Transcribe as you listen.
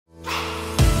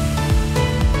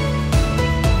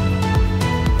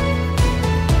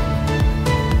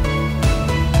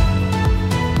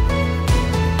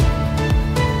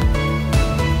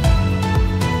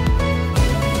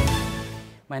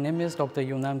is Dr.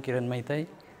 Kiran.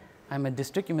 I'm a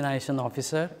District Immunization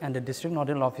Officer and a District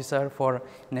Nodal Officer for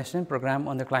National Program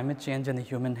on the Climate Change and the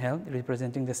Human Health,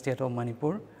 representing the state of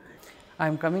Manipur.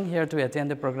 I'm coming here to attend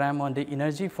the program on the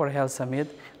Energy for Health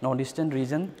Summit, Northeastern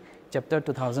Region, Chapter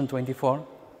 2024.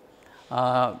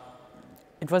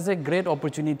 It was a great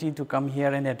opportunity to come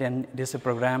here and attend this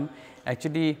program.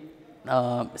 Actually,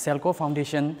 SELCO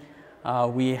Foundation,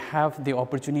 we have the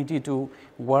opportunity to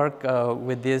work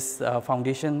with this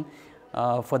foundation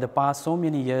for the past so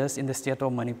many years in the state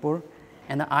of Manipur.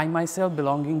 And I myself,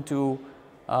 belonging to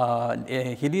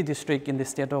a hilly district in the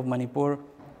state of Manipur,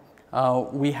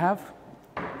 we have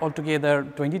altogether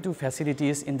 22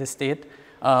 facilities in the state,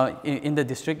 in the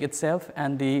district itself,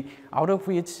 and out of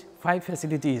which 5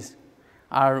 facilities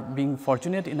are being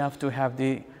fortunate enough to have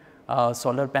the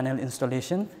solar panel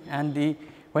installation. And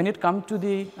when it comes to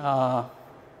the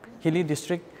hilly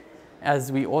district,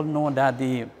 as we all know that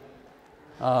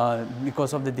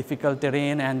because of the difficult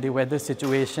terrain and the weather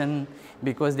situation,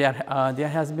 because there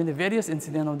has been various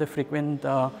incidents of the frequent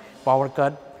power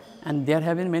cut, and there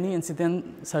have been many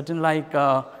incidents, certain like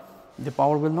the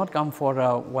power will not come for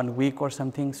 1 week or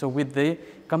something. So with the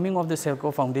coming of the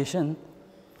SELCO Foundation,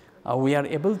 we are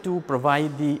able to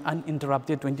provide the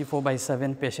uninterrupted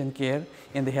 24/7 patient care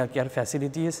in the healthcare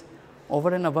facilities.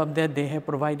 Over and above that, they have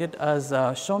provided us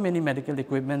so many medical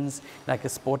equipments like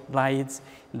spotlights,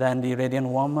 then the radiant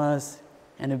warmers,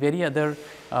 and very other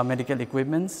medical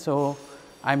equipments. So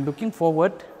I'm looking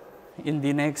forward in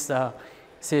the next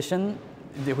session,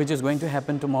 which is going to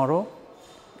happen tomorrow,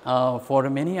 for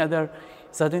many other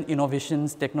certain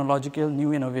innovations, technological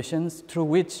new innovations, through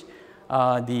which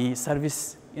the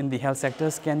service in the health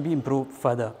sectors can be improved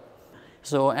further.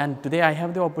 So, and today I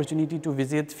have the opportunity to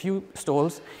visit few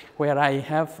stalls where I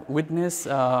have witnessed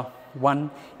one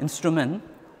instrument.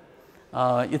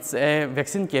 It's a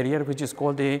vaccine carrier which is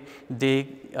called a day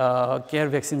care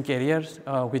vaccine carrier,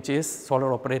 which is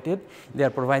solar operated. They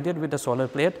are provided with a solar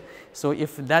plate. So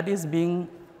if that is being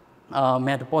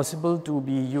made possible to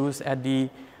be used at the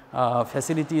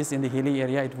facilities in the hilly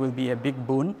area, it will be a big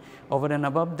boon. Over and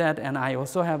above that, and I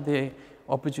also have the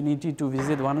opportunity to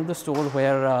visit one of the stalls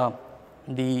where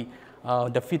the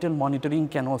fetal monitoring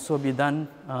can also be done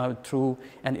through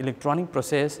an electronic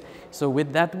process. So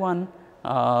with that one,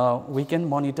 we can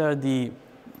monitor the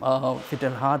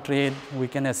fetal heart rate, we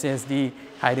can assess the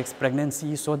high-risk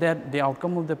pregnancy, so that the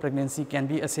outcome of the pregnancy can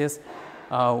be assessed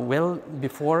well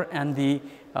before, and the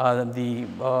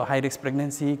high-risk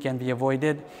pregnancy can be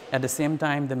avoided. At the same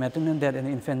time, the maternal death and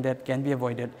infant death can be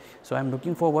avoided. So I'm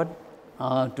looking forward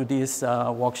to this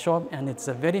workshop, and it's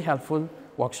a very helpful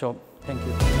workshop. Thank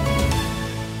you.